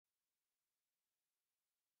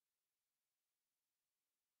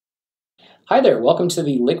Hi there, welcome to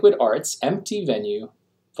the Liquid Arts Empty Venue,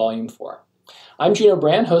 Volume 4. I'm Gino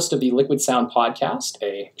Brann, host of the Liquid Sound Podcast,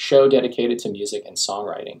 a show dedicated to music and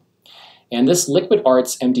songwriting. And this Liquid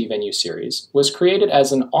Arts Empty Venue series was created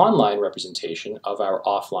as an online representation of our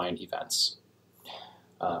offline events.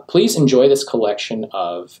 Please enjoy this collection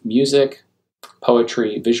of music,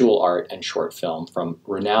 poetry, visual art, and short film from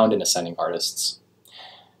renowned and ascending artists.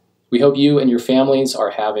 We hope you and your families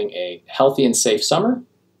are having a healthy and safe summer,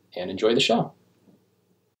 and enjoy the show.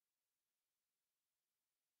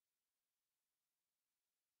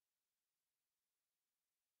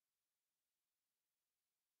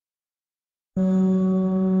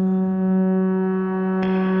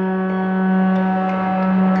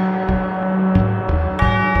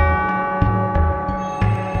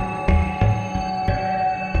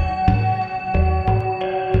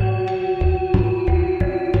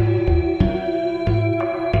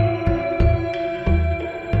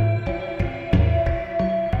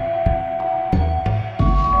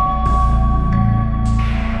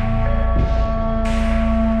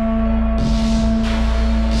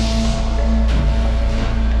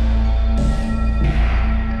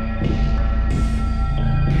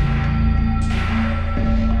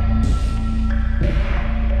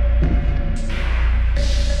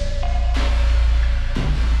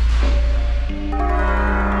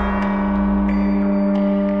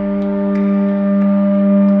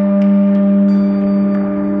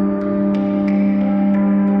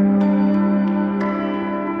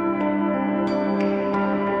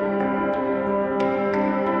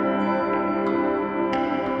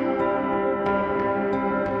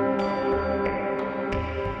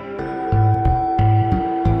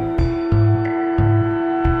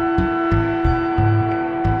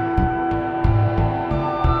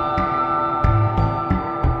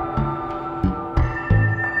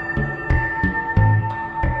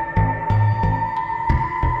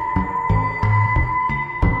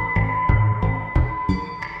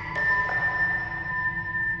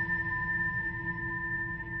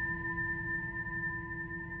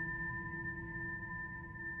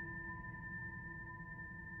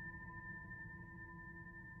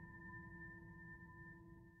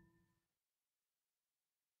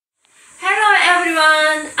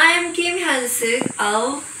 Sook,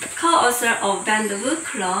 co-author of Band Book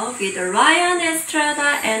Club with Ryan,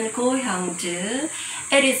 Estrada, and Hyun.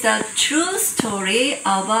 It is a true story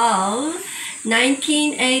about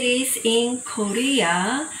 1980s in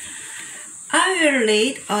Korea. I will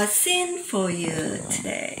read a scene for you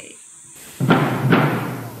today.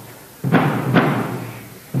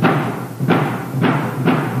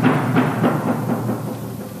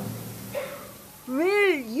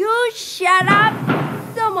 Will you shut up?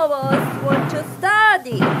 Some of us want to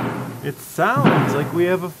study. It sounds like we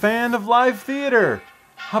have a fan of live theater.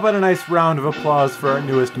 How about a nice round of applause for our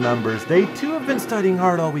newest members? They too have been studying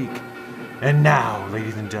hard all week. And now,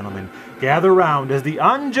 ladies and gentlemen, gather round as the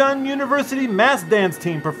Anjun University Mass Dance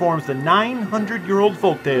Team performs the 900-year-old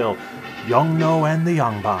folktale, Youngno and the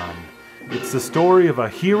Yangban. It's the story of a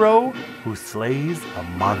hero who slays a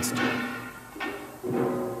monster.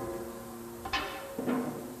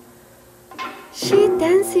 She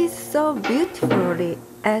dances so beautifully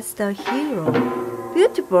as the hero.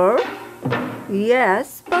 Beautiful?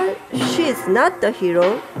 Yes, but she's not the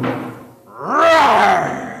hero.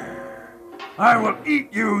 Roar! I will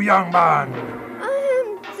eat you, Yangban! I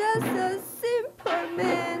am just a simple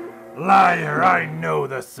man. Liar, I know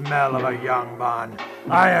the smell of a Yangban.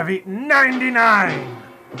 I have eaten 99!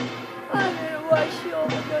 I will wash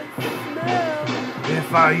over the smell.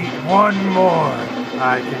 If I eat one more,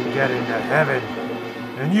 I can get into heaven.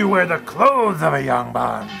 And you wear the clothes of a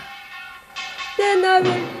Yangban. Then I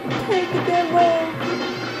will take them off.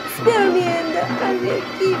 Spare me and I will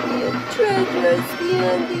give you treasures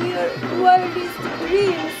beyond your wildest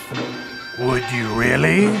dreams. Would you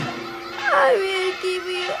really? I will give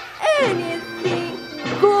you anything.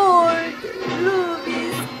 Gold,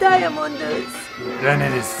 rubies, diamonds. Then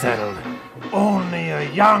it is settled. Only a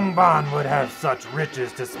Yangban would have such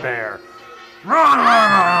riches to spare.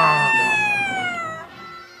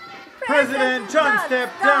 President Chun,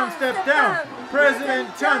 step down, step down. President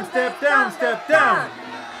Chun, step down, step down.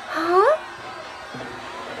 Huh?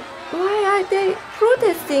 Why are they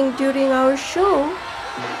protesting during our show?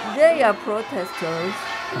 They are protesters.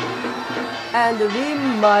 And we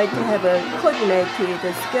might have a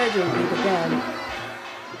coordinated schedule with them.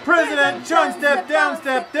 President Chun, step down,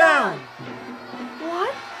 step down.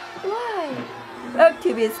 What? Why?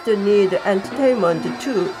 Activists need entertainment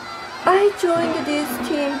too. I joined this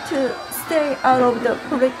team to stay out of the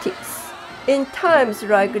politics. In times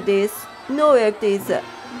like this, no act is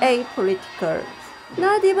apolitical.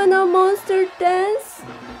 Not even a monster dance?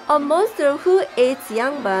 A monster who eats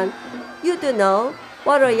yangban. You do know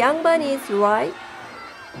what a yangban is, right?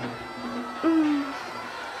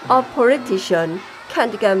 A politician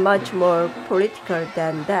can't get much more political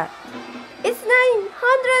than that. It's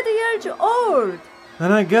 900 years old!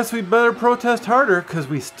 Then I guess we'd better protest harder, because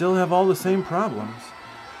we still have all the same problems.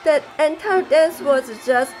 That entire dance was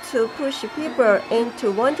just to push people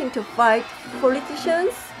into wanting to fight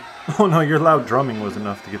politicians? Oh no, your loud drumming was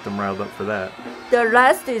enough to get them riled up for that. The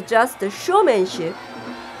rest is just showmanship.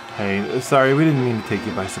 Hey, sorry, we didn't mean to take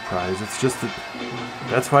you by surprise. It's just that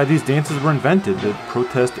that's why these dances were invented, to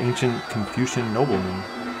protest ancient Confucian noblemen.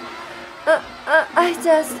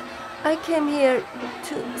 I came here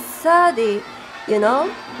to study, you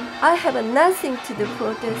know? I have nothing to do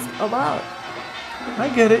protest about. I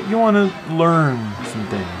get it, you want to learn some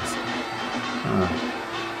things.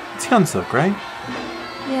 It's Hyun-suk, right?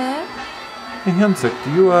 Yeah? Hey Hyun-suk,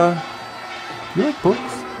 do you like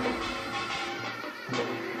books?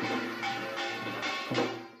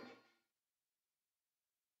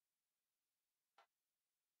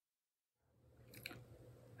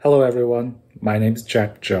 Hello everyone, my name is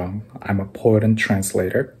Jung. I'm a poet and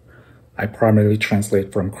translator. I primarily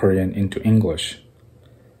translate from Korean into English.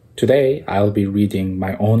 Today, I'll be reading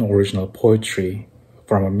my own original poetry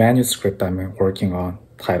from a manuscript I'm working on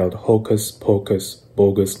titled Hocus Pocus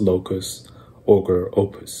Bogus Locus Ogre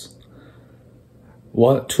Opus.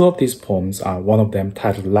 Two of these poems, one of them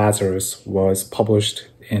titled Lazarus, was published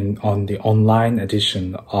on the online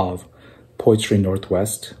edition of Poetry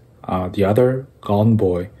Northwest. The other, Gone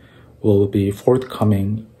Boy, will be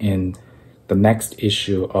forthcoming in the next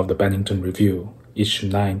issue of the Bennington Review, issue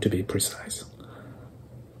 9 to be precise.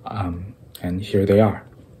 And here they are.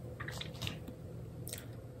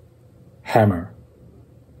 Hammer.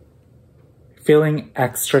 Feeling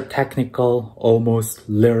extra technical, almost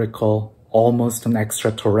lyrical, almost an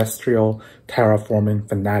extraterrestrial, terraforming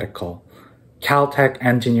fanatical. Caltech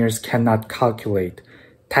engineers cannot calculate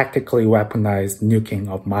tactically weaponized nuking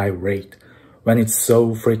of my rate when it's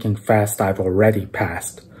so freaking fast I've already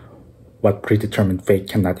passed what predetermined fate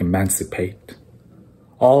cannot emancipate.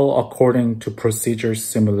 All according to procedures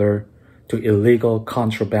similar to illegal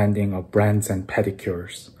contrabanding of brands and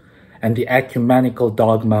pedicures, and the ecumenical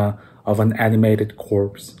dogma of an animated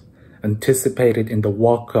corpse, anticipated in the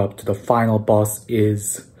walk-up to the final boss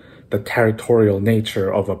is the territorial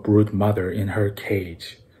nature of a brood mother in her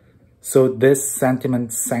cage. So this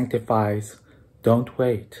sentiment sanctifies, don't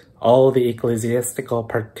wait, all the ecclesiastical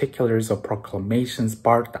particulars of proclamations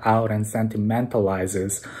barked out and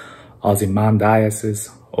sentimentalizes Ozymandias'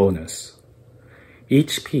 onus.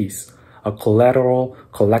 Each piece, a collateral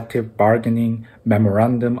collective bargaining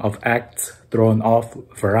memorandum of acts thrown off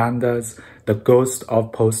verandas, the ghost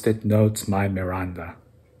of post-it notes my Miranda.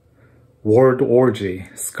 Word orgy,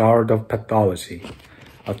 scarred of pathology,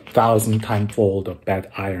 1,000-time fold of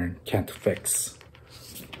bad iron can't fix.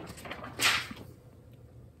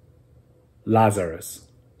 Lazarus.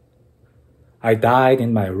 I died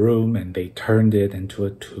in my room and they turned it into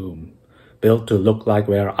a tomb, built to look like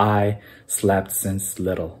where I slept since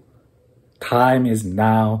little. Time is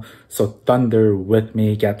now, so thunder with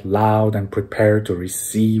me, get loud and prepare to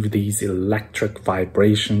receive these electric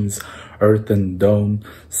vibrations, earthen dome,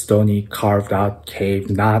 stony carved out cave,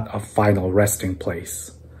 not a final resting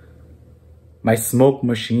place. My smoke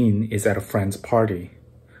machine is at a friend's party.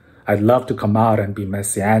 I'd love to come out and be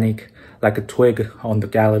messianic, like a twig on the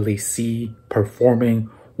Galilee Sea, performing,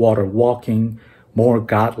 water walking, more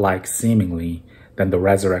godlike seemingly than the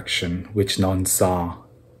resurrection which none saw.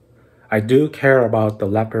 I do care about the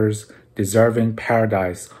lepers deserving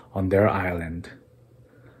paradise on their island.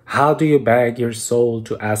 How do you beg your soul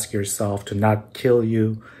to ask yourself to not kill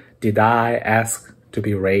you? Did I ask to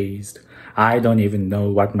be raised? I don't even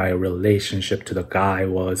know what my relationship to the guy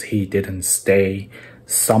was. He didn't stay.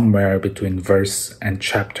 Somewhere between verse and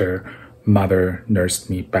chapter, mother nursed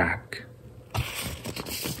me back.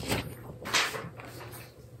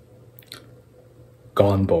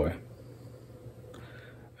 Gone Boy.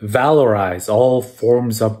 Valorize all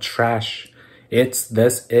forms of trash. It's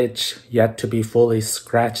this itch yet to be fully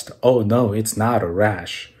scratched. Oh no, it's not a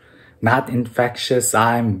rash. Not infectious,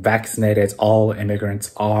 I'm vaccinated, all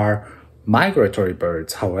immigrants are. Migratory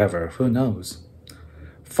birds, however, who knows?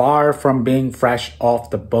 Far from being fresh off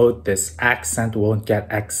the boat, this accent won't get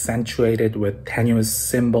accentuated with tenuous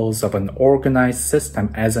symbols of an organized system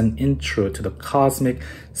as an intro to the cosmic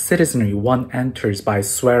citizenry one enters by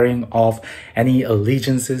swearing off any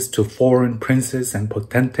allegiances to foreign princes and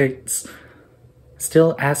potentates,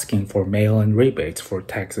 still asking for mail and rebates for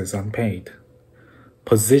taxes unpaid.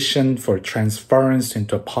 positioned for transference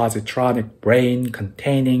into a positronic brain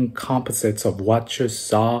containing composites of what you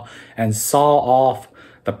saw, and saw off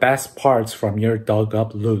the best parts from your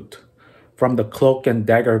dug-up loot, from the cloak and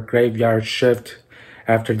dagger graveyard shift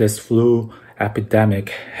after this flu epidemic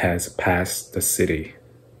has passed the city.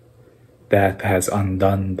 Death has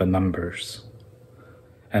undone the numbers,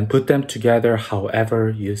 and put them together however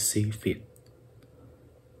you see fit.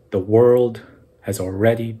 The world has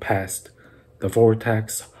already passed the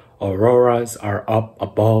vortex. Auroras are up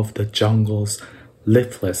above the jungle's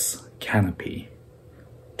leafless canopy.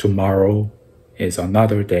 Tomorrow is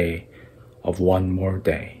another day of one more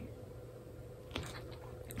day.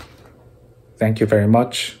 Thank you very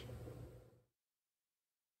much.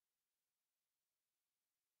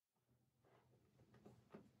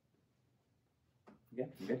 Yeah,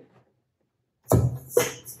 good.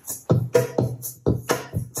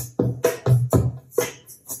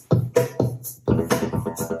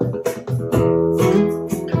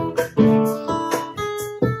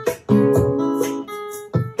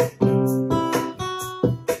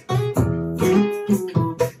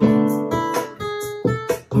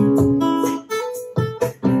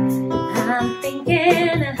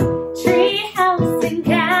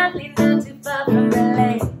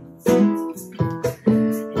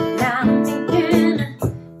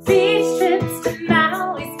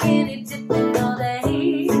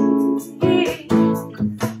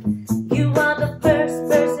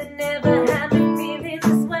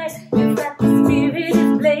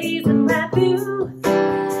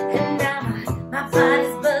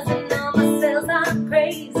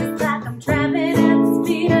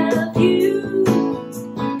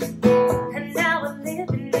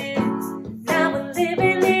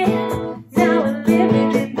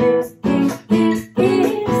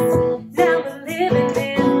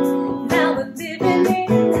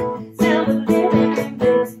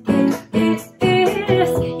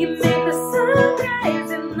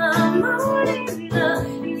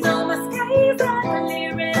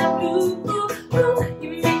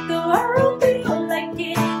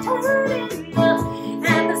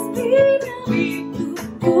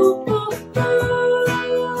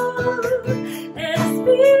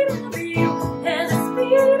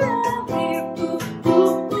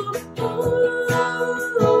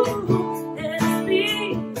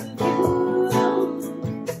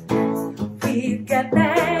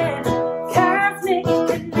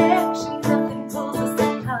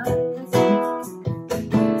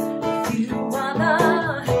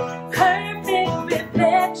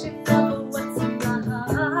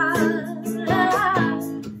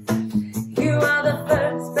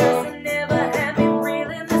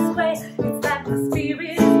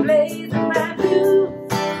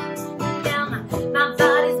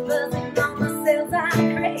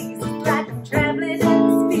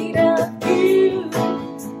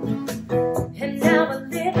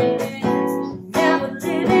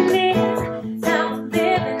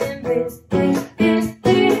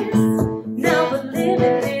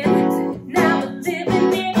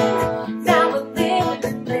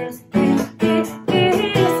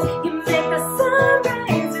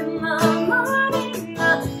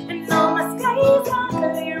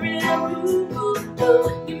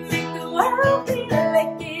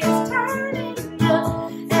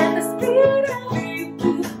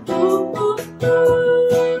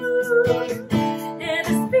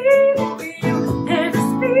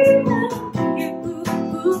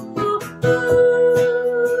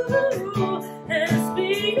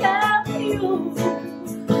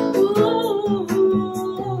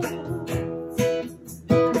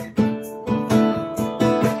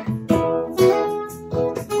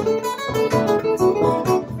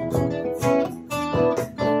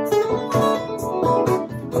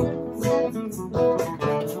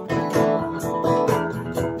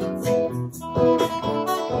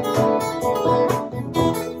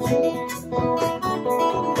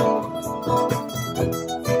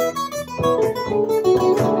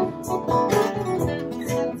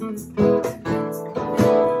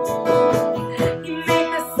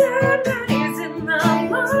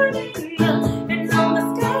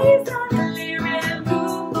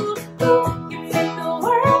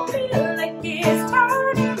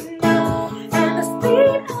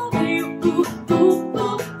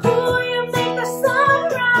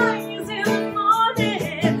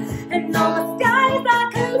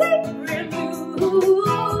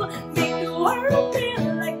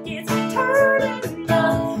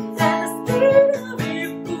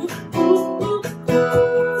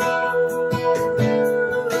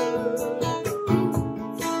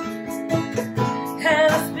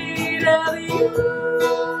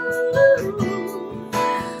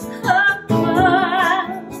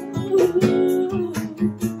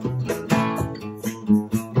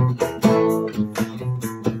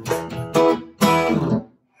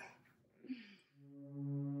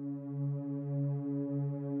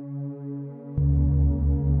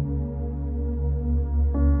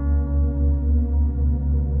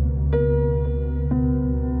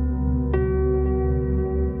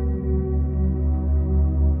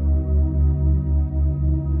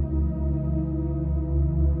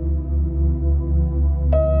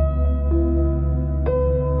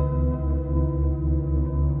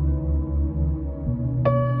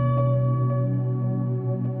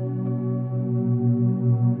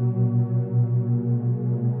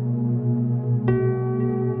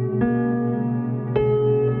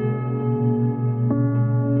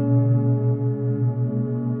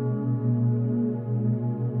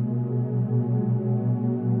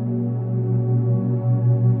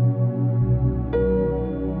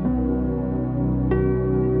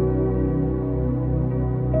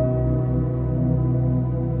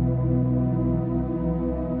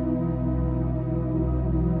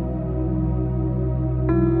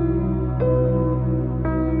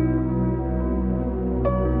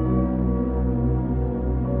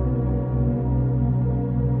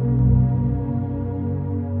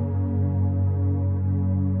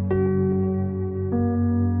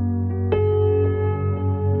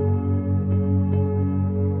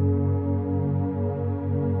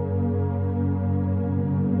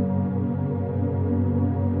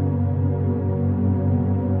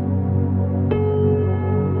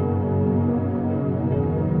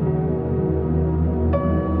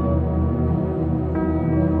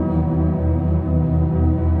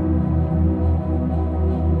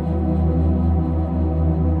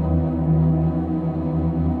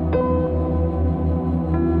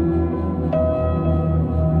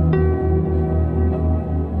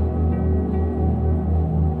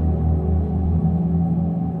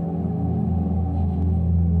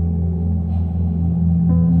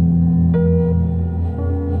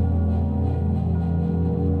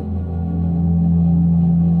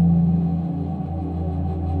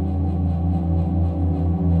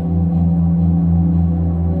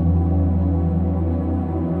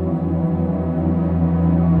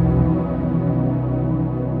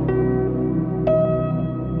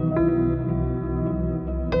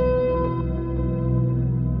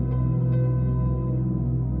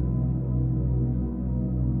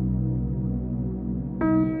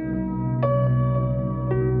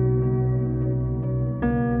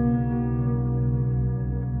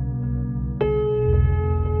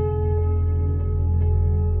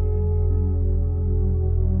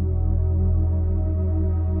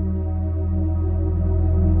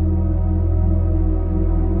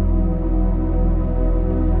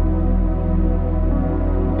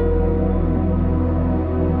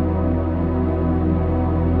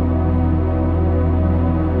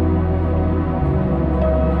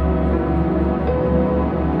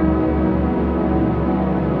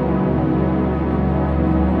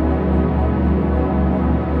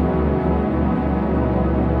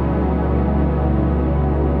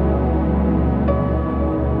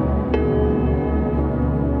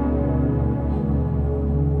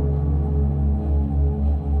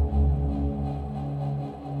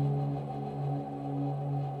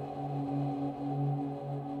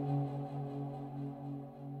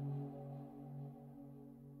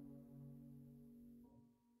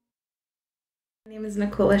 My name is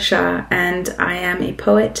Nicole Shah, and I am a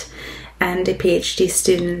poet and a PhD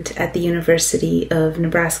student at the University of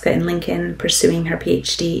Nebraska in Lincoln, pursuing her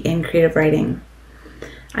PhD in creative writing.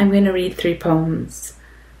 I'm going to read 3 poems.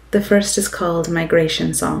 The first is called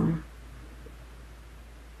Migration Song.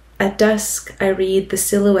 At dusk, I read the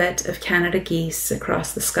silhouette of Canada geese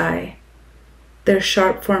across the sky. Their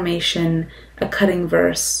sharp formation, a cutting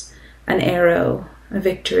verse, an arrow, a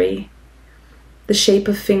victory. The shape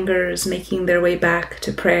of fingers making their way back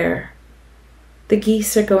to prayer. The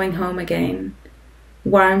geese are going home again.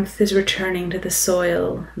 Warmth is returning to the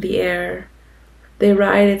soil, the air. They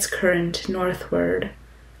ride its current northward.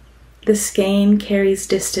 The skein carries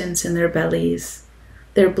distance in their bellies.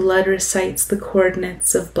 Their blood recites the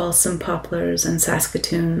coordinates of balsam poplars and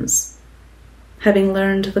Saskatoons. Having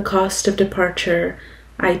learned the cost of departure,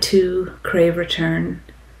 I too crave return.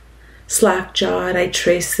 Slack-jawed, I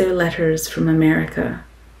trace their letters from America.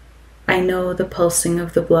 I know the pulsing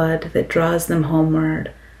of the blood that draws them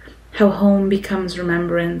homeward, how home becomes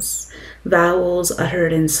remembrance, vowels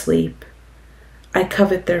uttered in sleep. I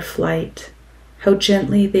covet their flight, how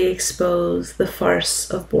gently they expose the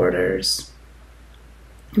farce of borders.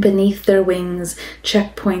 Beneath their wings,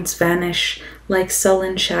 checkpoints vanish like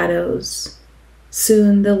sullen shadows.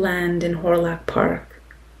 Soon they'll land in Horlock Park.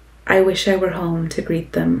 I wish I were home to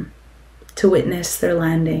greet them, to witness their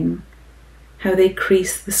landing, how they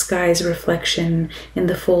crease the sky's reflection in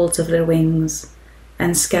the folds of their wings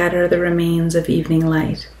and scatter the remains of evening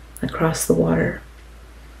light across the water.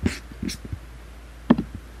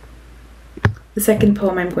 The second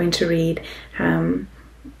poem I'm going to read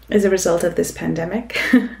is a result of this pandemic.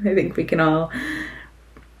 I think we can all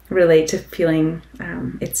relate to feeling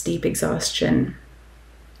its deep exhaustion.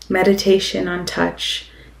 Meditation on touch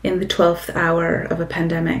in the 12th hour of a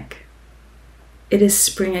pandemic. It is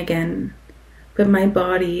spring again, but my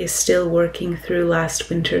body is still working through last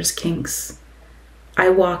winter's kinks. I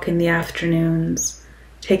walk in the afternoons,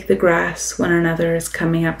 take the grass when another is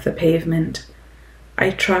coming up the pavement. I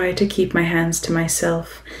try to keep my hands to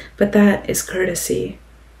myself, but that is courtesy.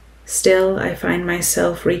 Still, I find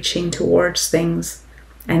myself reaching towards things,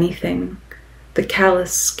 anything, the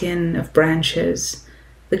callous skin of branches,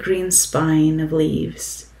 the green spine of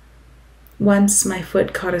leaves. Once my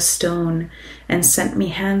foot caught a stone and sent me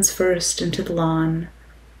hands first into the lawn.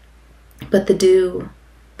 But the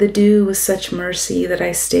dew was such mercy that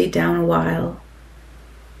I stayed down a while.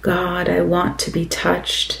 God, I want to be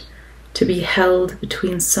touched, to be held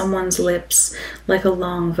between someone's lips like a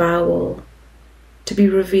long vowel, to be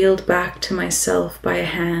revealed back to myself by a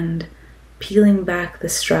hand, peeling back the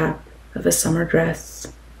strap of a summer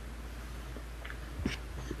dress.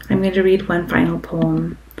 I'm going to read one final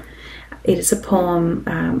poem. It is a poem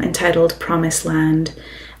entitled Promised Land,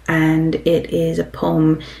 and it is a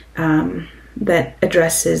poem that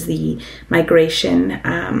addresses the migration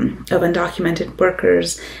of undocumented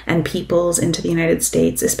workers and peoples into the United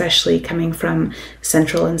States, especially coming from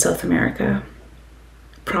Central and South America.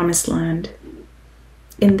 Promised Land.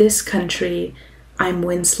 In this country, I'm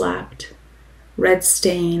wind-slapped, red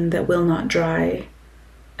stain that will not dry,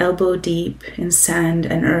 elbow deep in sand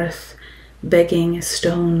and earth, begging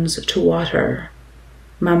stones to water.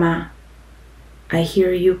 Mama, I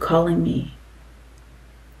hear you calling me.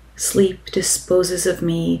 Sleep disposes of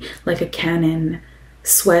me like a cannon.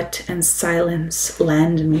 Sweat and silence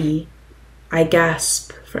land me. I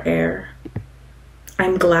gasp for air.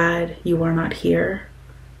 I'm glad you are not here.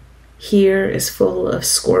 Here is full of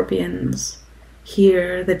scorpions.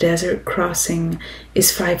 Here the desert crossing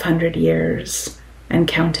is 500 years and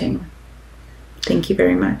counting. Thank you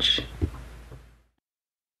very much.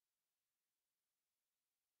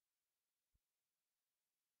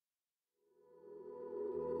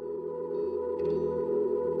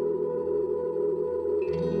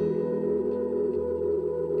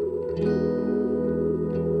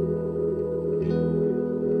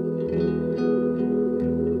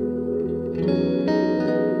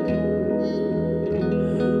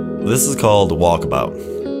 This is called Walkabout.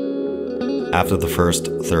 After the first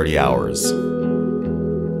 30 hours of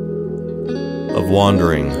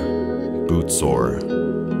wandering, bootsore,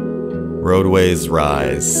 roadways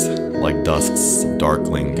rise like dusks of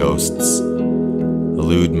darkling ghosts,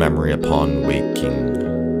 elude memory upon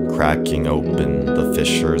waking, cracking open the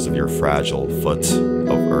fissures of your fragile foot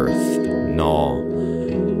of earth, gnaw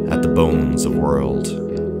at the bones of world,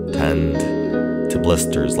 tend to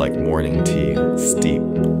blisters like morning tea steep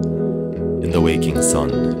in the waking sun.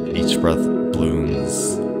 Each breath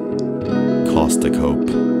blooms caustic hope.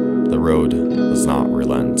 The road does not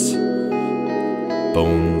relent.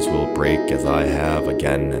 Bones will break as I have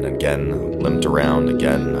again and again limped around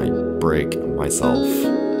again. I break myself.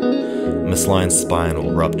 Misaligned spine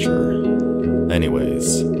will rupture.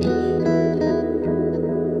 Anyways.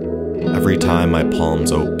 Every time my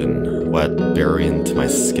palms open, wet, bury into my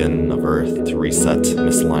skin of earth to reset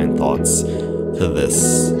misaligned thoughts to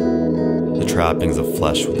this. The trappings of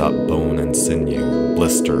flesh without bone and sinew,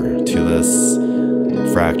 blister to this.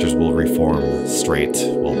 Fractures will reform, straight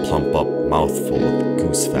will plump up, mouthful with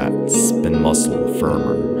goose fat, spin muscle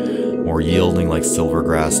firmer, more yielding like silver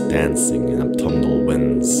grass dancing in autumnal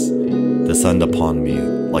winds. Descend upon me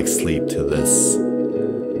like sleep to this.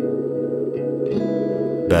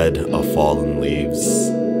 Bed of fallen leaves.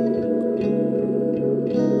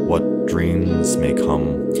 What dreams may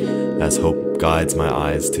come as hope guides my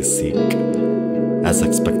eyes to seek, as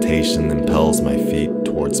expectation impels my feet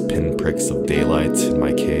towards pinpricks of daylight in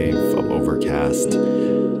my cave of overcast.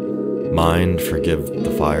 Mind, forgive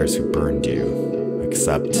the fires who burned you.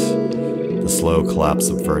 Accept the slow collapse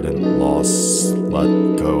of verdant loss.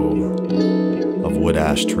 Let go of wood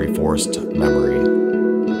ash to reforced memory.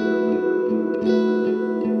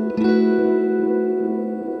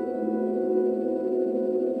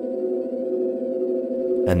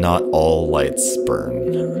 And not all lights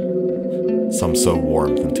burn. Some sow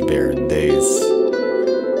warmth into barren days.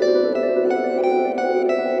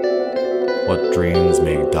 What dreams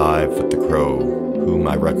may dive with the crow, whom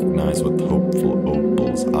I recognize with hopeful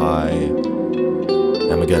opals. I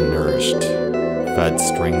am again nourished, fed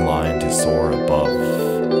string line to soar above.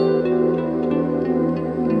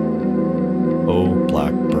 Oh,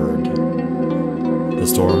 blackbird, the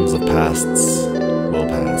storms of pasts will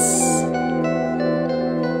pass.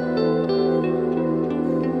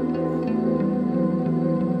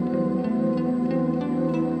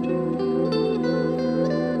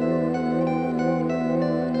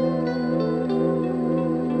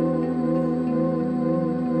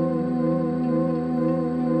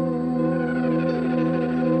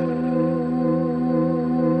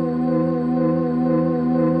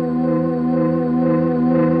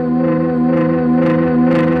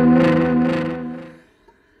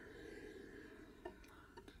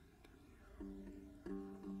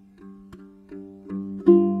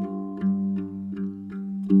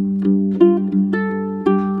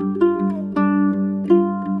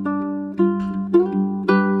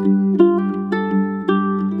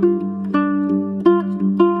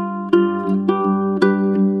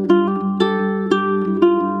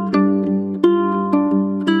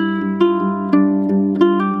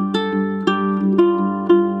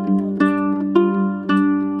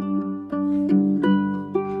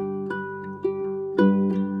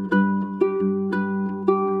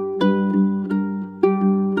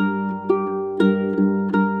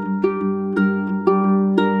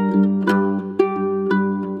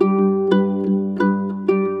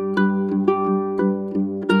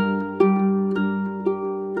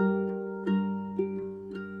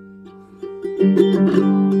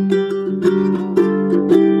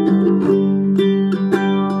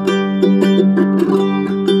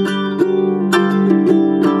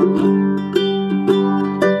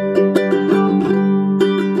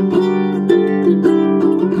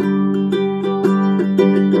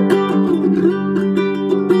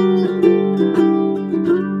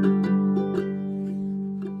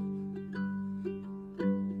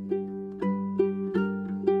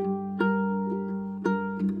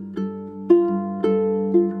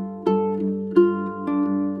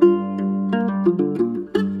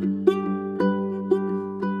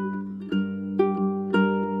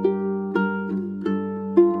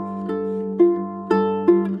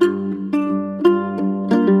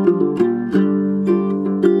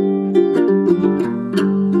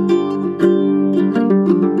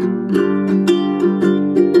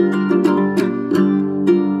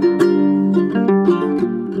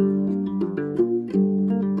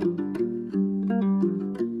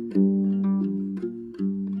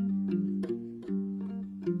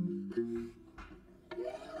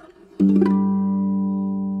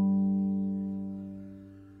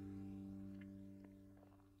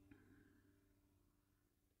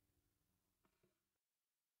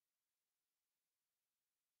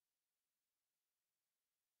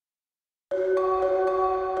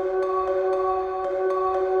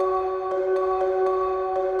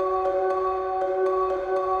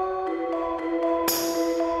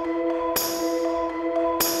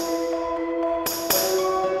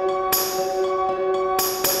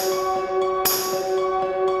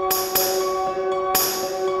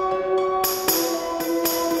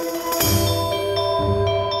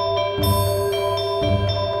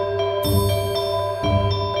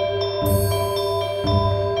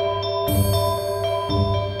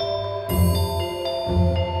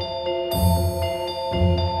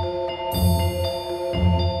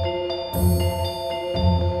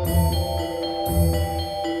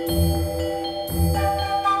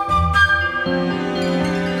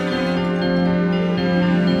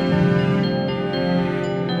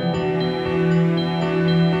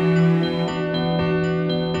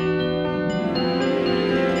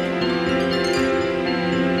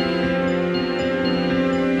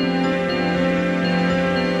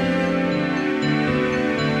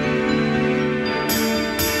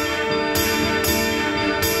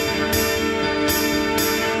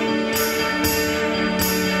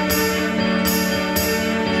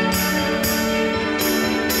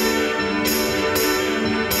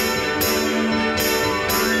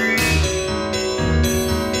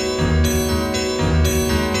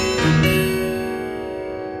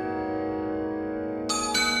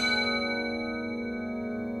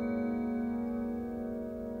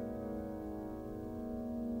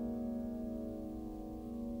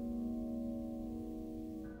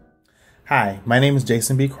 Hi, my name is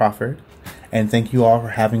Jason B. Crawford, and thank you all for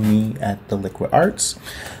having me at the Liquid Arts.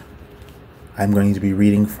 I'm going to be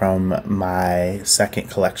reading from my second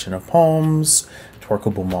collection of poems,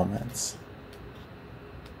 Twerkable Moments.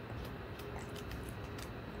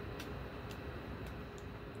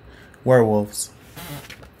 Werewolves.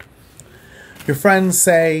 Your friends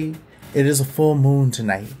say it is a full moon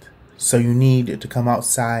tonight, so you need to come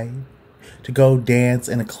outside to go dance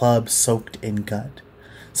in a club soaked in gut,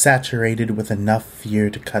 saturated with enough fear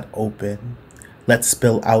to cut open. Let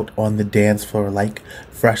spill out on the dance floor like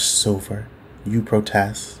fresh silver. You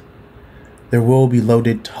protest. There will be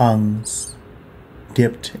loaded tongues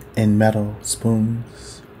dipped in metal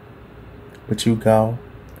spoons. But you go.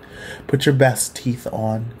 Put your best teeth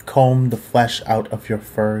on. Comb the flesh out of your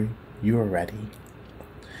fur. You are ready.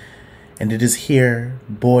 And it is here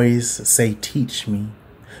boys say teach me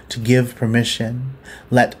to give permission.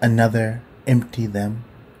 Let another empty them.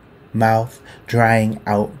 Mouth drying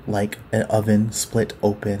out like an oven split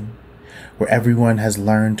open, where everyone has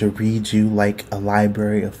learned to read you like a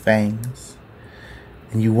library of fangs.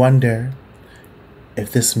 And you wonder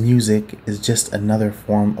if this music is just another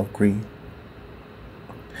form of grief.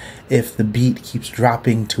 If the beat keeps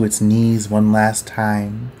dropping to its knees one last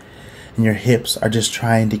time, and your hips are just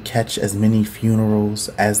trying to catch as many funerals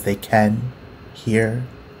as they can here.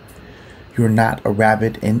 You're not a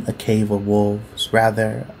rabbit in a cave of wolves,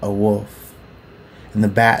 rather a wolf. And the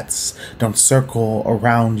bats don't circle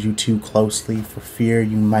around you too closely for fear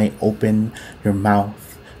you might open your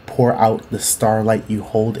mouth, pour out the starlight you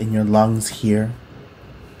hold in your lungs here.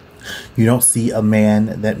 You don't see a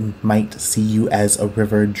man that might see you as a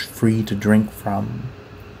river free to drink from.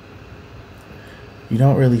 You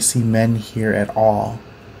don't really see men here at all,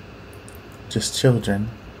 just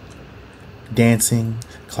children, dancing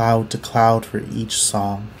cloud to cloud for each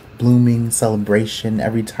song, blooming celebration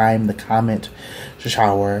every time the comet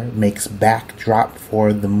shower makes backdrop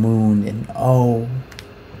for the moon. And oh,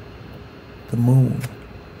 the moon,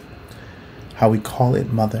 how we call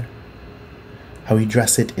it mother, how we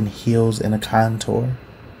dress it in heels and a contour,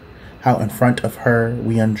 how in front of her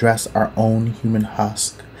we undress our own human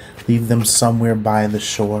husk, leave them somewhere by the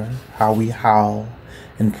shore, how we howl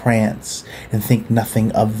and prance and think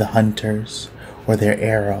nothing of the hunters or their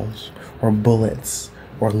arrows or bullets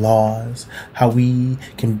or laws, how we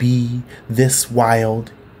can be this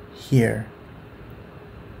wild here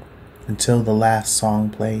until the last song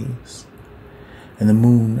plays and the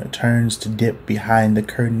moon turns to dip behind the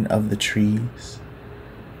curtain of the trees,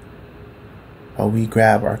 while we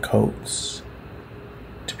grab our coats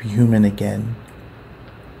to be human again,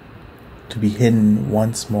 to be hidden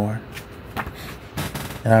once more.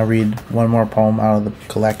 And I'll read one more poem out of the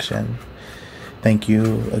collection. Thank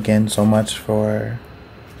you again so much for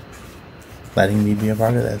letting me be a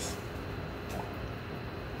part of this.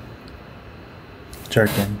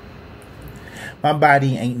 Jerkin. My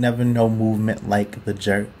body ain't never no movement like the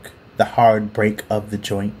jerk, the hard break of the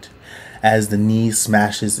joint, as the knee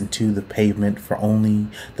smashes into the pavement for only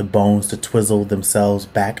the bones to twizzle themselves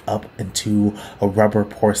back up into a rubber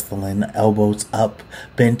porcelain, elbows up,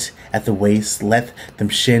 bent at the waist, let them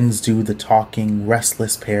shins do the talking,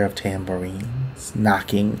 restless pair of tambourines,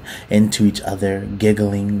 knocking into each other,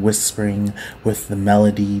 giggling, whispering with the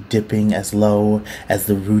melody, dipping as low as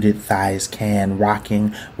the rooted thighs can,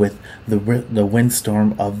 rocking with the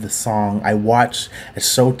windstorm of the song. I watch as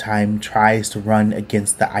Showtime tries to run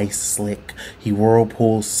against the ice slick. He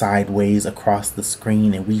whirlpools sideways across the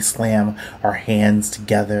screen and we slam our hands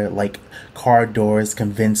together like car doors,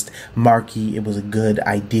 convinced Marky it was a good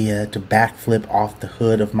idea to backflip off the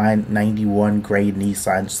hood of my 91 grade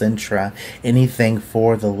Nissan Sentra. Anything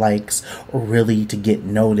for the likes, or really to get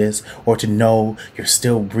noticed, or to know you're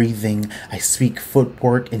still breathing. I speak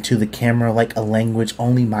footwork into the camera like a language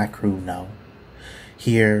only my crew know.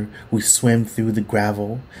 Here we swim through the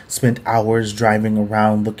gravel, spent hours driving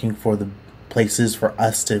around looking for the places for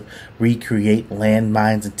us to recreate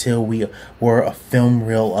landmines until we were a film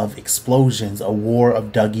reel of explosions, a war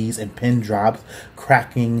of Dougies and pin drops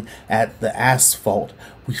cracking at the asphalt.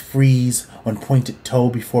 We freeze on pointed toe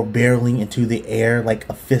before barreling into the air like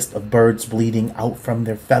a fist of birds bleeding out from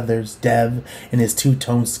their feathers. Dev in his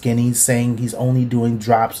two-tone skinnies saying he's only doing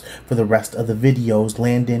drops for the rest of the videos.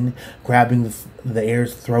 Landon grabbing the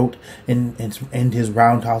air's throat and his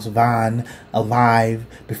roundhouse van alive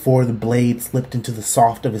before the blade slipped into the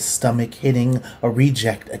soft of his stomach, hitting a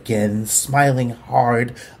reject again, smiling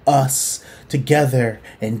hard, us together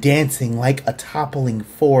and dancing like a toppling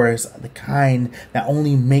forest, the kind that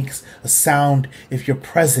only makes a sound if you're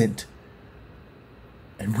present.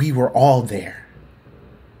 And we were all there.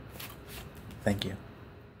 Thank you.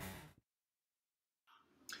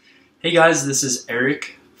 Hey guys, this is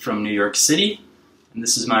Eric from New York City, and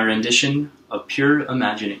this is my rendition of Pure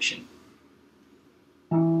Imagination.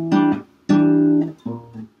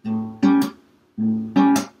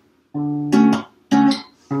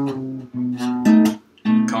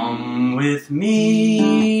 Come with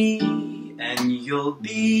me, and you'll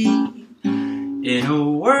be in a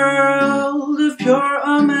world of pure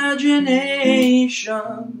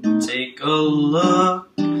imagination. Take a look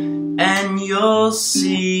and you'll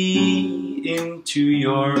see into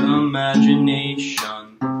your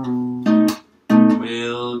imagination.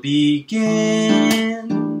 We'll begin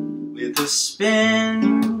with a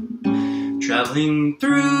spin, traveling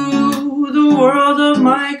through the world of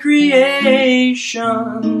my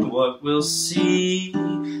creation. What we'll see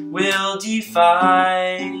will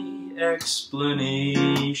defy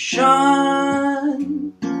explanation.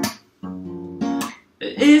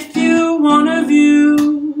 If you want to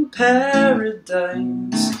view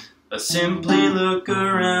paradise, simply look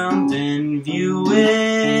around and view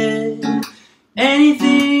it.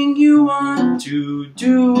 Anything you want to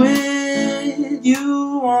do it.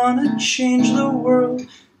 You want to change the world,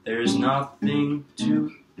 there's nothing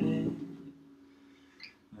to it.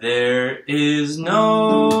 There is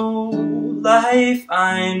no life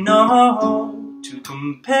I know to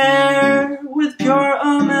compare with pure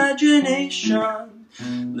imagination.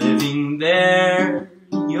 Living there,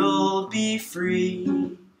 you'll be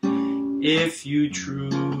free if you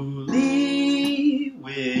truly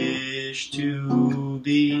wish to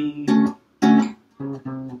be.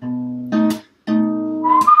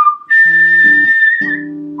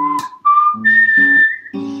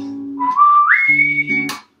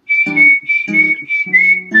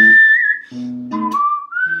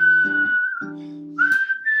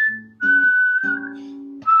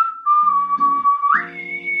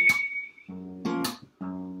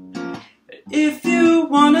 If you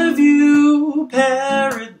want to view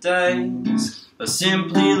paradise,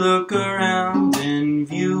 simply look around and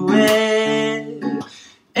view it.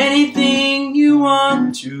 Anything you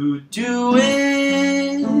want to do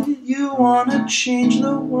it. You want to change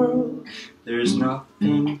the world, there's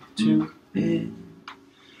nothing to it.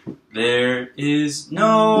 There is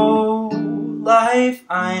no life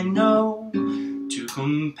I know to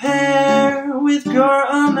compare with your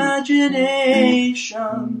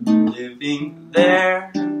imagination. Living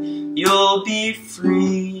there, you'll be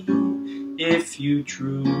free if you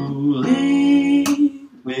truly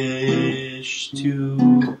wish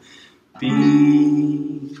to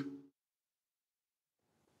be.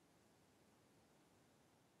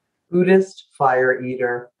 Buddhist fire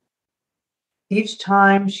eater. Each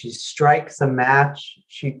time she strikes a match,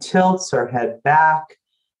 she tilts her head back,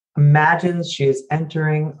 imagines she is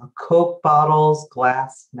entering a Coke bottle's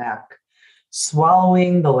glass neck,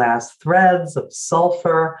 swallowing the last threads of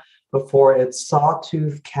sulfur before its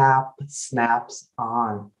sawtooth cap snaps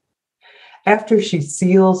on. After she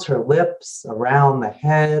seals her lips around the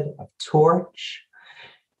head of torch,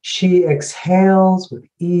 she exhales with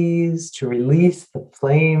ease to release the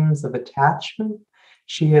flames of attachment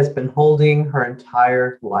she has been holding her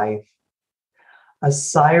entire life. A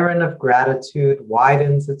siren of gratitude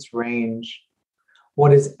widens its range.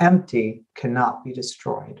 What is empty cannot be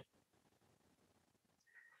destroyed.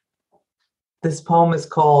 This poem is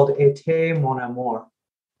called Été mon amour.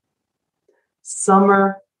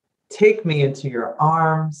 Summer, take me into your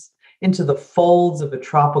arms, into the folds of a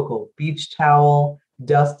tropical beach towel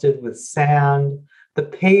dusted with sand, the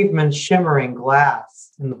pavement shimmering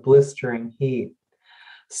glass in the blistering heat.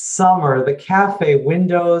 Summer, the cafe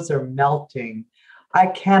windows are melting. I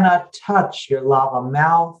cannot touch your lava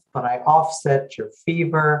mouth, but I offset your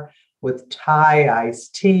fever with Thai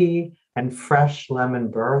iced tea and fresh lemon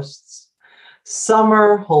bursts.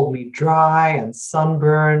 Summer, hold me dry and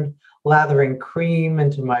sunburned, lathering cream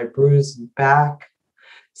into my bruised back.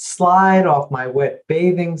 Slide off my wet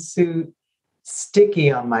bathing suit,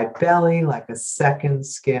 sticky on my belly like a second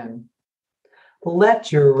skin.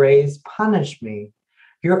 Let your rays punish me.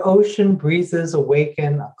 Your ocean breezes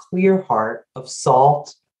awaken a clear heart of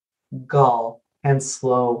salt, gull, and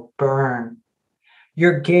slow burn.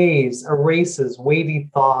 Your gaze erases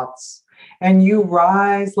weighty thoughts, and you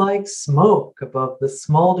rise like smoke above the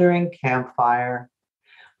smoldering campfire.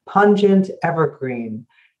 Pungent evergreen,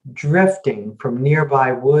 drifting from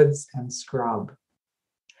nearby woods and scrub.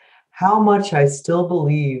 How much I still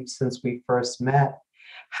believe since we first met.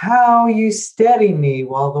 How you steady me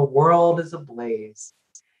while the world is ablaze.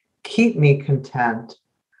 Keep me content.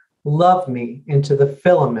 Love me into the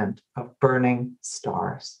filament of burning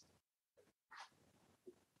stars.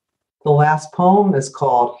 The last poem is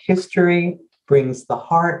called History Brings the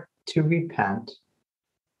Heart to Repent.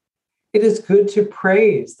 It is good to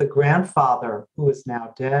praise the grandfather who is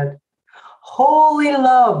now dead. Holy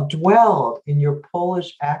love dwelled in your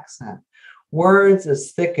Polish accent, words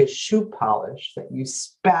as thick as shoe polish that you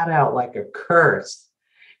spat out like a curse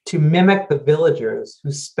to mimic the villagers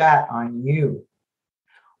who spat on you.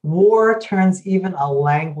 War turns even a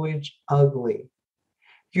language ugly.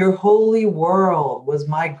 Your holy world was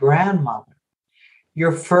my grandmother,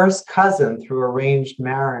 your first cousin through arranged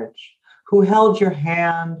marriage, who held your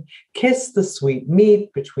hand, kissed the sweet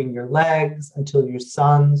meat between your legs until your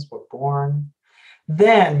sons were born.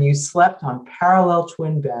 Then you slept on parallel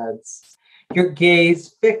twin beds, your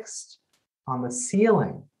gaze fixed on the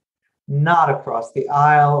ceiling, not across the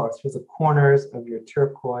aisle or through the corners of your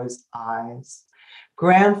turquoise eyes.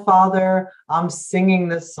 Grandfather, I'm singing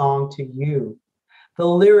this song to you. The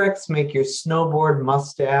lyrics make your snowboard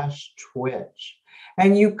mustache twitch,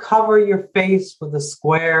 and you cover your face with a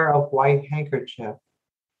square of white handkerchief.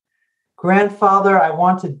 Grandfather, I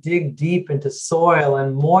want to dig deep into soil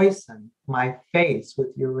and moisten my face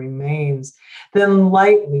with your remains, then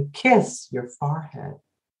lightly kiss your forehead.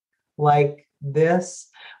 Like this,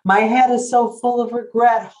 my head is so full of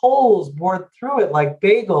regret, holes bored through it like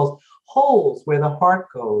bagels, holes where the heart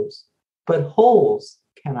goes, but holes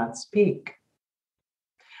cannot speak.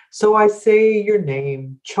 So I say your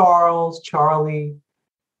name, Charles, Charlie,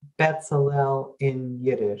 Betzalel in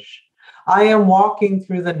Yiddish. I am walking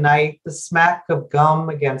through the night, the smack of gum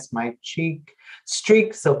against my cheek,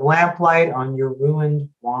 streaks of lamplight on your ruined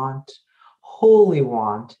want, holy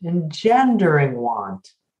want, engendering want.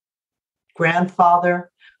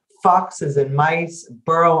 Grandfather, foxes and mice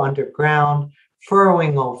burrow underground,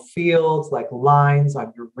 furrowing old fields like lines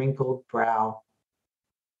on your wrinkled brow.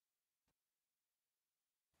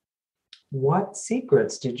 What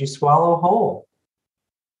secrets did you swallow whole?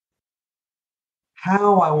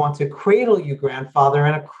 How I want to cradle you, grandfather,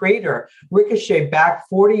 in a crater, ricochet back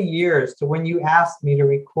 40 years to when you asked me to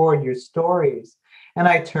record your stories. And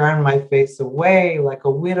I turned my face away like a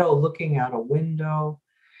widow looking out a window.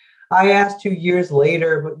 I asked you years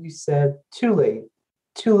later, but you said, too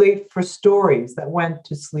late for stories that went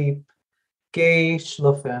to sleep. Gay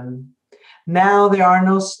schluffen. Now there are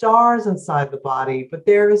no stars inside the body, but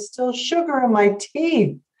there is still sugar in my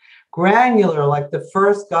teeth, granular like the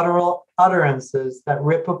first guttural utterances that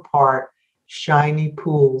rip apart shiny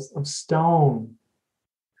pools of stone.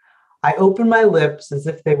 I opened my lips as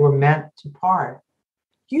if they were meant to part.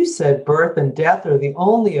 You said birth and death are the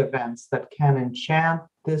only events that can enchant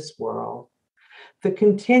this world. The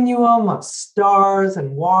continuum of stars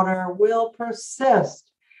and water will persist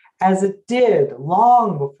as it did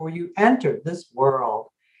long before you entered this world,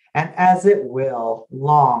 and as it will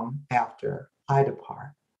long after I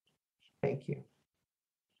depart. Thank you.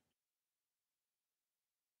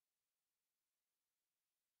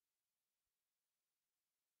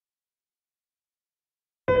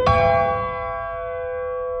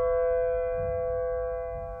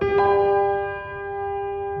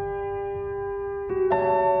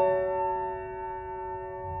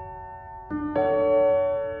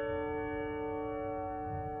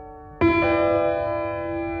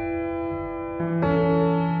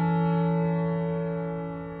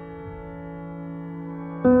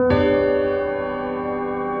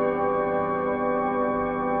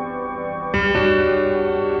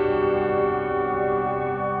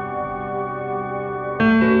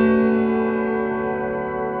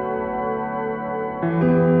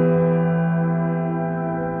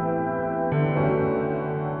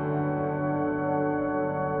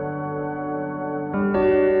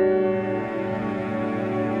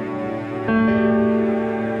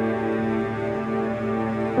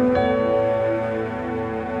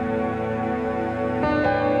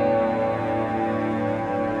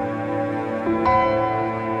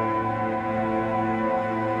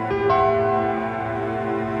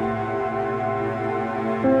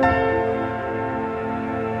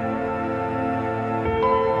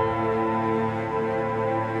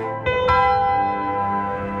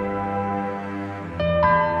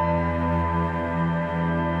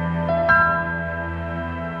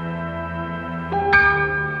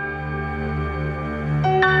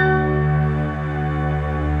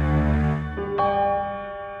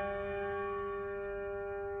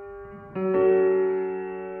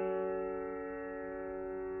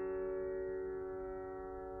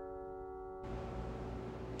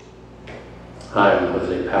 Hi, I'm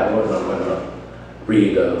Padua, and I'm going to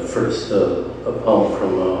read first a poem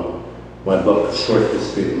from my book, Short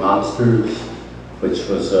History of Monsters, which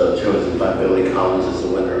was chosen by Billy Collins as the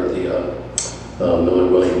winner of the Miller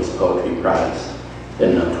Williams Poetry Prize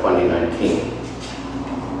in 2019.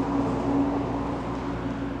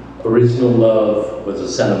 Original Love was a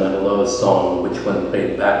sentimental love song which, when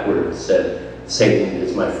played backwards, said, "Satan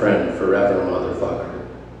is my friend forever, motherfucker."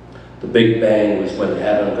 The Big Bang was when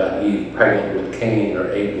Adam got Eve pregnant with Cain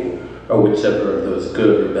or Abel, or whichever of those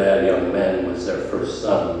good or bad young men was their first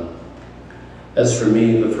son. As for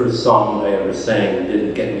me, the first song I ever sang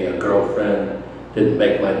didn't get me a girlfriend, didn't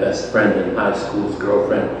make my best friend in high school's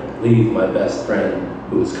girlfriend leave my best friend,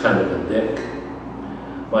 who was kind of a dick.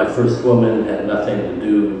 My first woman had nothing to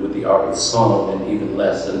do with the art of song and even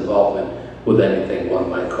less involvement with anything one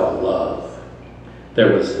might call love.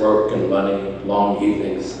 There was work and money, long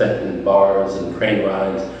evenings spent in bars and train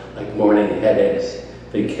rides like morning headaches,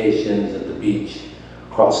 vacations at the beach,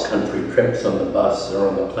 cross-country trips on the bus or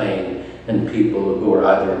on the plane, and people who were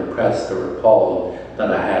either impressed or appalled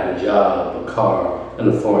that I had a job, a car, and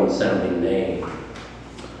a foreign-sounding name.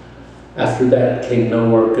 After that came no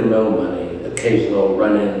work and no money, occasional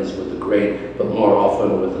run-ins with the great, but more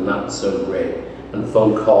often with the not-so-great, and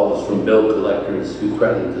phone calls from bill collectors who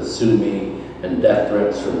threatened to sue me, and death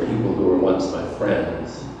threats from people who were once my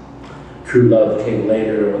friends. True love came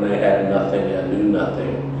later when I had nothing and knew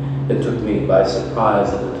nothing. It took me by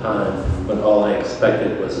surprise at a time when all I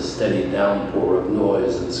expected was a steady downpour of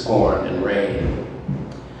noise and scorn and rain.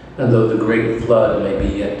 And though the great flood may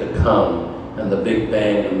be yet to come, and the Big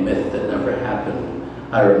Bang a myth that never happened,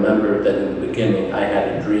 I remember that in the beginning I had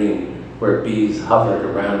a dream where bees hovered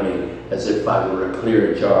around me as if I were a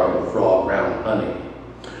clear jar of raw brown honey,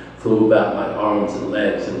 flew about my arms and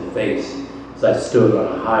legs and face as I stood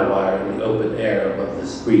on a high wire in the open air above the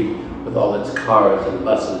street with all its cars and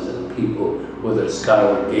buses and people with their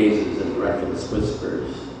skyward gazes and breathless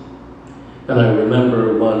whispers. And I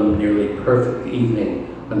remember one nearly perfect evening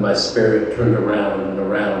when my spirit turned around and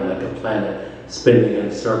around like a planet, spinning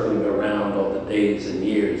and circling around all the days and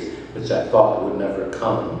years which I thought would never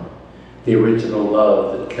come. The original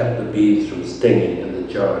love that kept the bees from stinging and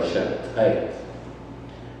the jar shut tight.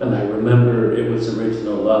 And I remember it was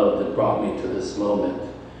original love that brought me to this moment,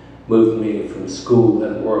 moved me from school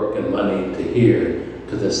and work and money to here,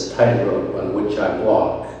 to this tightrope on which I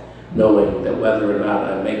walk, knowing that whether or not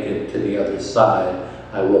I make it to the other side,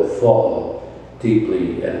 I will fall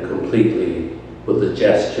deeply and completely with a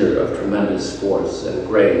gesture of tremendous force and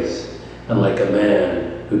grace, and like a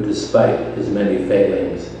man who, despite his many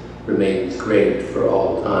failings, remains great for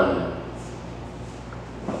all time.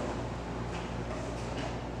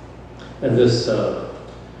 And this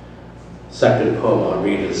second poem I'll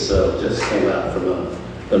read just came out from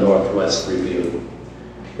the Northwest Review.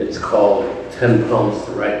 It's called 10 Poems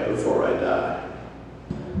to Write Before I Die.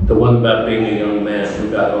 The one about being a young man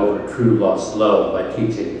who got over true lost love by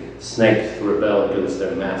teaching snakes to rebel against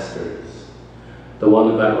their masters. The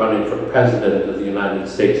one about running for president of the United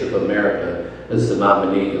States of America as the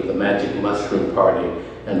nominee of the Magic Mushroom Party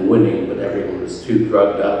and winning, but everyone was too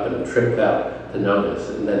drugged up and tripped out to notice,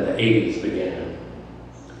 and then the 80s began.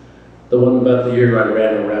 The one about the year I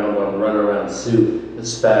ran around on Runaround Sue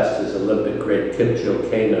as fast as Olympic great Kipcho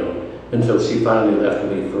Kano until she finally left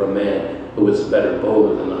me for a man who was a better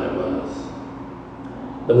bowler than I was.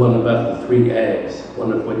 The one about the 3 eggs,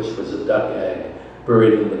 one of which was a duck egg,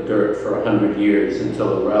 buried in the dirt for 100 years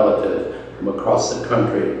until a relative from across the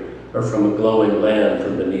country or from a glowing land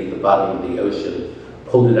from beneath the bottom of the ocean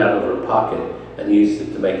pulled it out of her pocket and used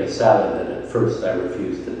it to make a salad that at first I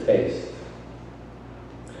refused to taste.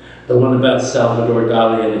 The one about Salvador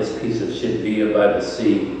Dali and his piece of shit Villa by the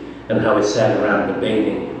Sea, and how he sat around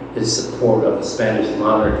debating his support of the Spanish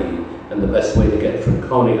monarchy and the best way to get from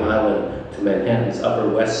Coney Island to Manhattan's Upper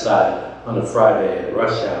West Side on a Friday at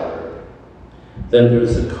rush hour. Then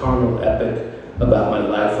there's the carnal epic about my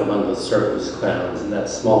life among the circus clowns in that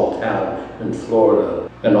small town in Florida,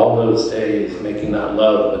 and all those days making not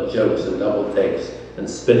love but jokes and double takes and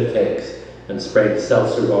spit takes and sprayed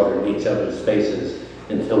seltzer water in each other's faces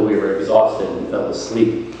until we were exhausted and fell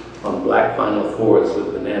asleep on black vinyl floors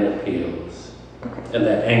with banana peels. And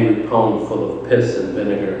that angry poem full of piss and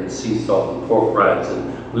vinegar and sea salt and pork rinds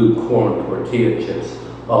and lukewarm tortilla chips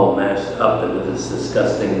all mashed up into this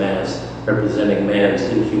disgusting mass representing man's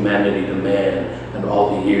inhumanity to man and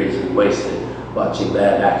all the years we wasted watching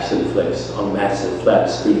bad action flicks on massive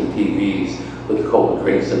flat-screen TVs with cold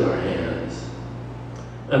drinks in our hands.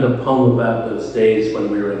 And a poem about those days when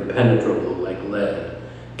we were impenetrable like lead,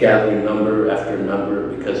 gathering number after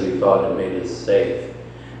number because we thought it made us safe,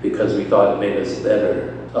 because we thought it made us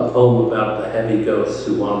better. A poem about the heavy ghosts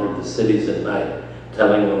who wandered the cities at night,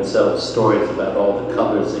 telling themselves stories about all the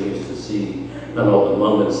colors they used to see, and all the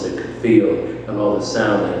moments they could feel, and all the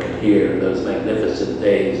sound they could hear in those magnificent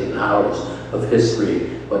days and hours of history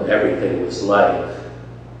when everything was light.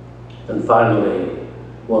 And finally,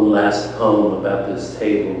 one last poem about this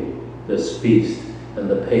table, this feast, and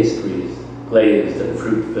the pastries, glazed and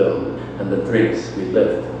fruit-filled, and the drinks we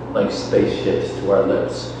lift like spaceships to our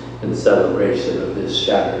lips in celebration of this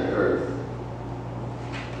shattered earth.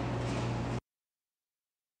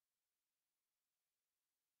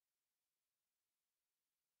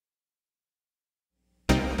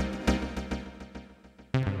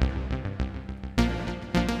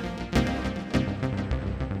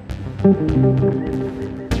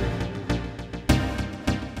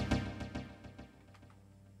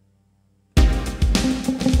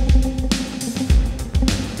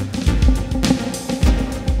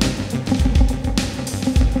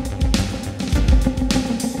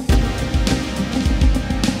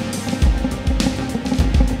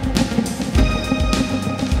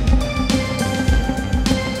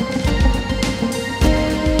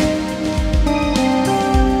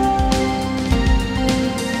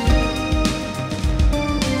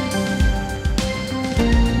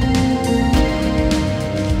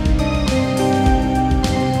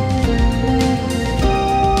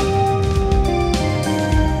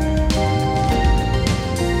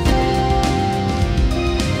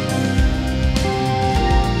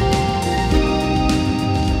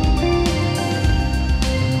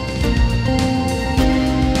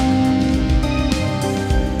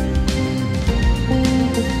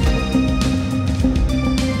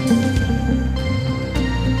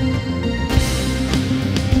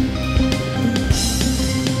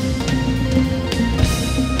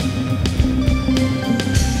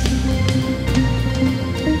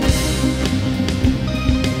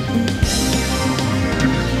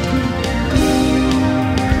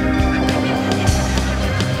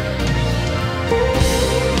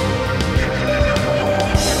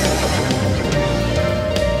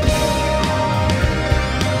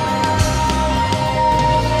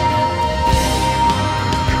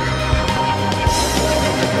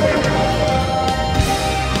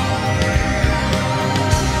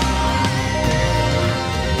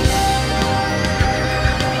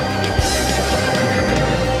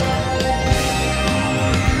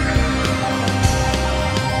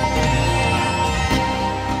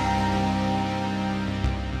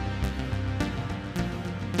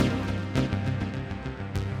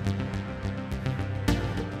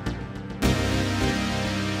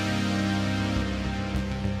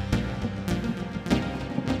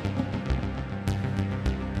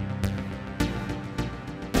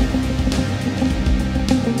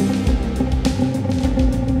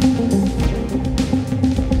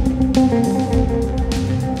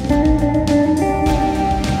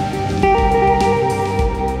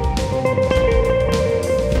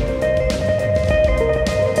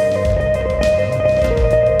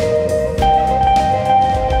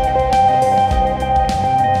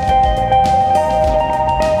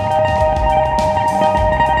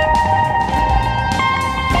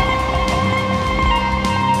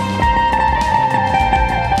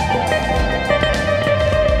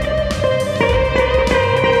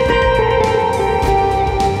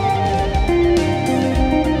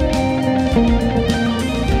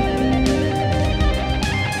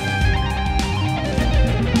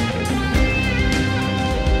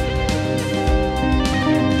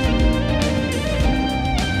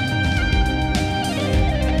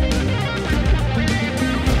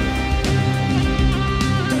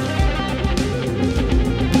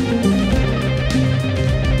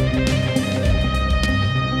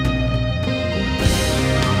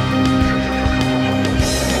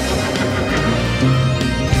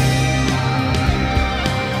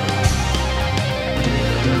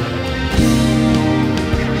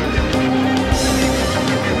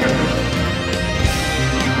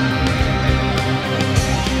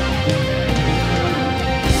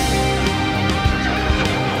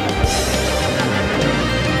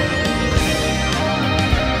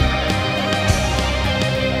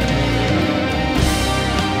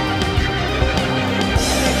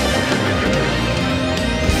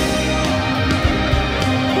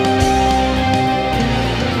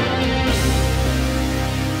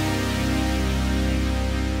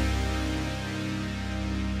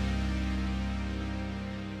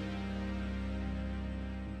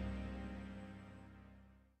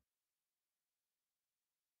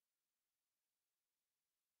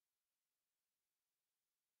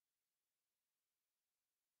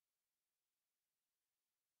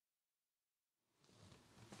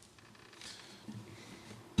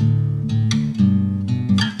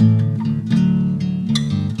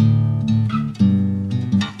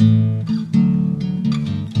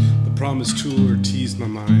 promised tour teased my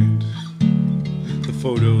mind. The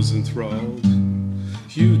photos enthralled.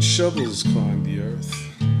 Huge shovels climbed the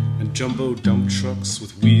earth. from jumbo dump trucks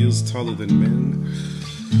with wheels taller than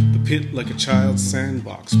men. The pit, like a child's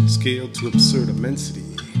sandbox, was scaled to absurd immensity.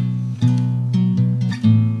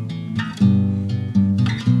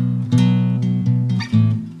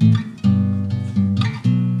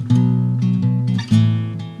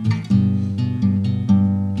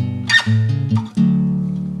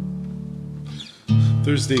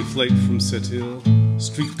 Thursday flight from Setil,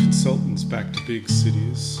 street consultants back to big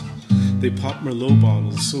cities. They popped Merlot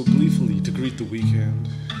bottles so gleefully to greet the weekend.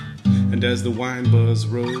 And as the wine buzz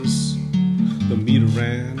rose, the meter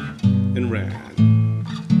ran and ran.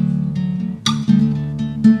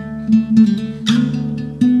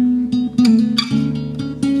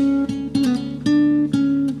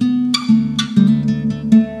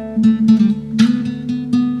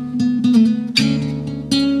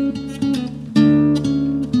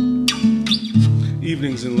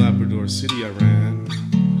 Evenings in Labrador City I ran,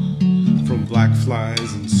 from black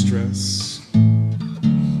flies and stress.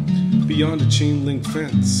 Beyond a chain-link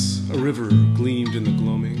fence, a river gleamed in the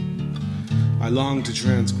gloaming. I longed to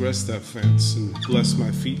transgress that fence and bless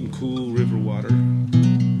my feet in cool river water.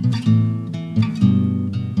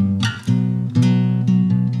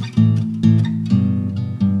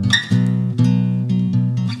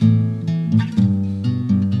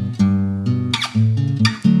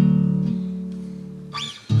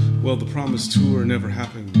 Well, the promised tour never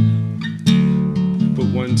happened. But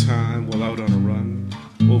one time, while out on a run,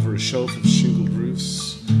 over a shelf of shingled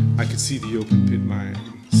roofs, I could see the open pit mine,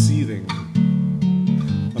 seething,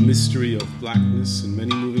 a mystery of blackness and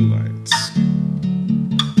many moving lights.